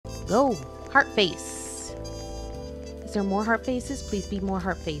go. Heart face. Is there more heart faces? Please be more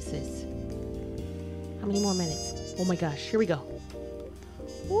heart faces. How many more minutes? Oh my gosh, here we go.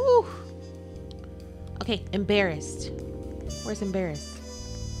 Woo. Okay, embarrassed. Where's embarrassed?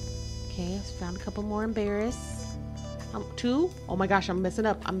 Okay, I found a couple more embarrassed. 2. Oh my gosh, I'm messing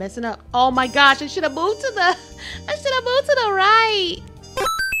up. I'm messing up. Oh my gosh, I should have moved to the right.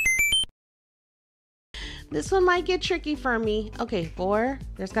 This one might get tricky for me. Okay, 4.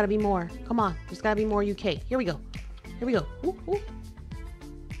 There's got to be more. Come on, there's got to be more UK. Here we go. Here we go. Ooh, ooh.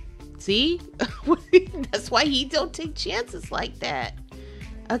 See? That's why he don't take chances like that.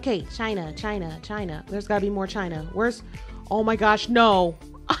 Okay, China. There's got to be more China. Where's... Oh my gosh, no.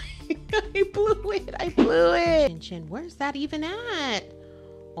 I blew it. Chin. Where's that even at?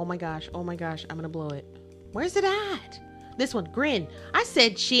 Oh my gosh, I'm gonna blow it. Where's it at? This one, grin. I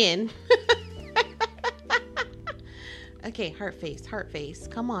said chin. Okay, heart face.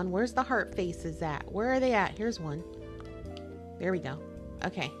 Come on, where's the heart faces at? Where are they at? Here's one. There we go.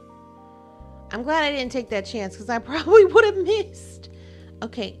 Okay. I'm glad I didn't take that chance because I probably would have missed.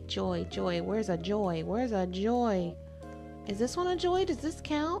 Okay, joy. Where's a joy? Is this one a joy? Does this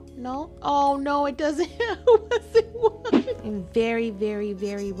count? No? Oh, no, it doesn't. I'm very, very,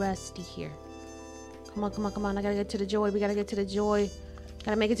 very rusty here. Come on. I gotta get to the joy. We gotta get to the joy.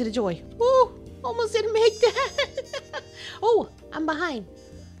 Gotta make it to the joy. Woo! Almost didn't make that. Oh, I'm behind.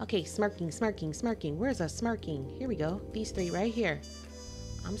 Okay, smirking. Where's a smirking? Here we go. These 3 right here.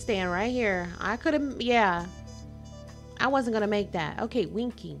 I'm staying right here. I could have, yeah. I wasn't gonna make that. Okay,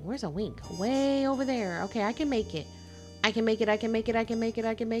 winking. Where's a wink? Way over there. Okay, I can make it. I can make it.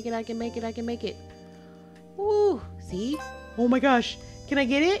 Woo, see? Oh my gosh. Can I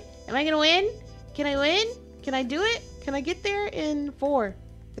get it? Am I gonna win? Can I win? Can I do it? Can I get there in 4,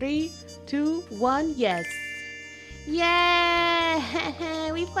 3, 2, 1? Yes.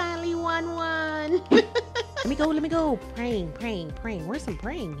 Yeah, we finally won one. Let me go. Praying. Where's some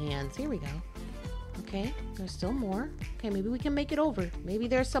praying hands? Here we go. Okay, there's still more. Okay, maybe we can make it over. Maybe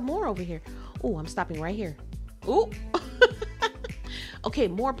there's some more over here. Oh, I'm stopping right here. Oh. Okay,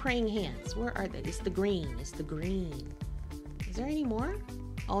 more praying hands. Where are they? It's the green. Is there any more?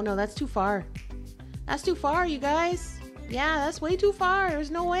 Oh no, that's too far. That's too far, you guys. Yeah, that's way too far.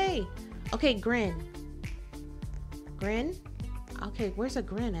 There's no way. Okay, grin. Okay, where's a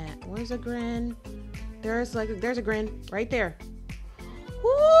grin at? There's a grin right there.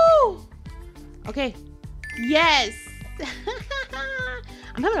 Woo! Okay. Yes.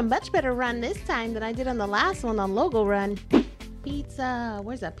 I'm having a much better run this time than I did on the last one on logo run. Pizza.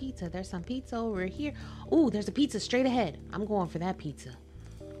 Where's that pizza? There's some pizza over here. Ooh, there's a pizza straight ahead. I'm going for that pizza.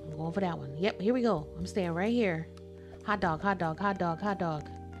 I'm going for that one. Yep, here we go. I'm staying right here. Hot dog. I'm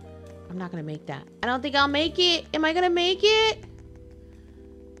not gonna make that. I don't think I'll make it. Am I gonna make it?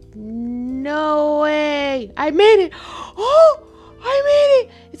 No way. I made it. Oh, I made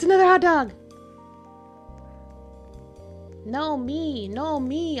it. It's another hot dog. No, me.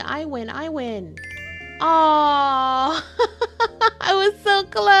 I win. Oh, I was so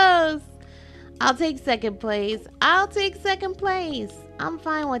close. I'll take second place. I'm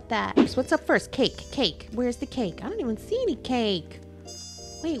fine with that. So what's up first? Cake. Where's the cake? I don't even see any cake.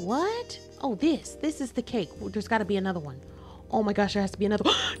 Wait, what? Oh, this is the cake. Well, there's got to be another one. Oh my gosh, there has to be another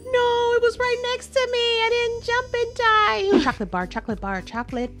one. No, it was right next to me. I didn't jump in time.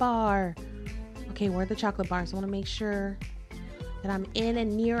 Chocolate bar. Okay, where are the chocolate bars? I want to make sure that I'm in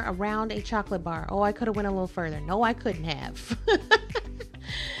and near around a chocolate bar. Oh, I could have went a little further. No, I couldn't have.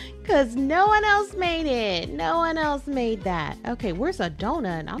 Because no one else made it. No one else made that. Okay, where's a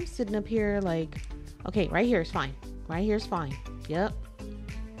donut? I'm sitting up here like... Okay, right here is fine. Yep.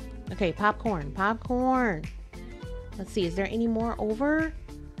 Okay, popcorn. Let's see, is there any more over?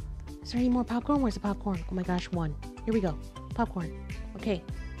 Is there any more popcorn? Where's the popcorn? Oh my gosh, 1. Here we go. Popcorn. Okay,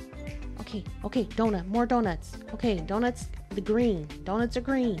 donut. More donuts. Okay, donuts, the green. Donuts are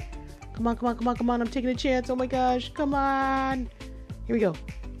green. Come on. I'm taking a chance. Oh my gosh, come on. Here we go.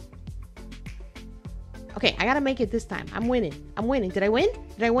 Okay, I gotta make it this time. I'm winning. Did I win?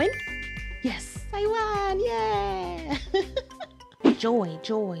 Yes, I won. Yeah. Joy.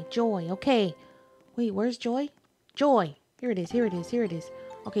 Okay. Wait, where's joy? Joy. Here it is.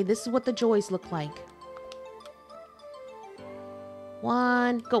 Okay, this is what the joys look like.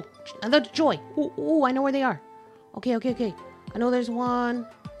 1, go. Another joy. Ooh, I know where they are. Okay. I know there's one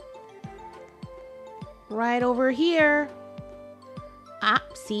right over here. Ah,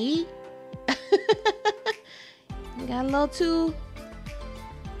 see? Got a little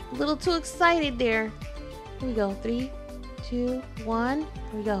too excited there. Here we go. 3, 2, 1. Here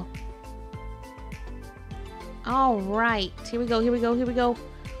we go. All right. Here we go.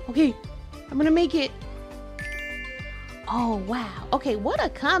 Okay, I'm gonna make it. Oh, wow. Okay, what a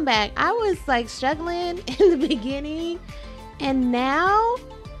comeback. I was like struggling in the beginning, and now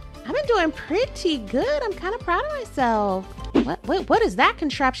I've been doing pretty good. I'm kind of proud of myself. What is that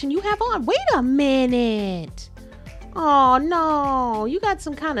contraption you have on? Wait a minute. Oh, no. You got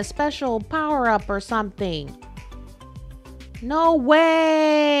some kind of special power-up or something. No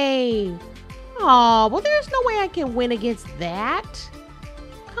way. Oh, well, there's no way I can win against that.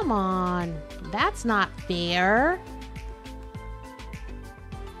 Come on. That's not fair.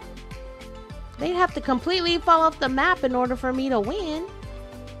 They'd have to completely fall off the map in order for me to win.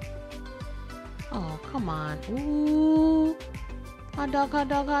 Oh, come on. Ooh. Hot dog, hot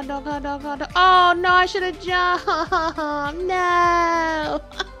dog, hot dog, hot dog, hot dog. Oh, no, I should have jumped. No.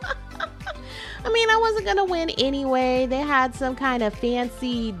 I mean, I wasn't going to win anyway. They had some kind of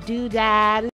fancy doodad.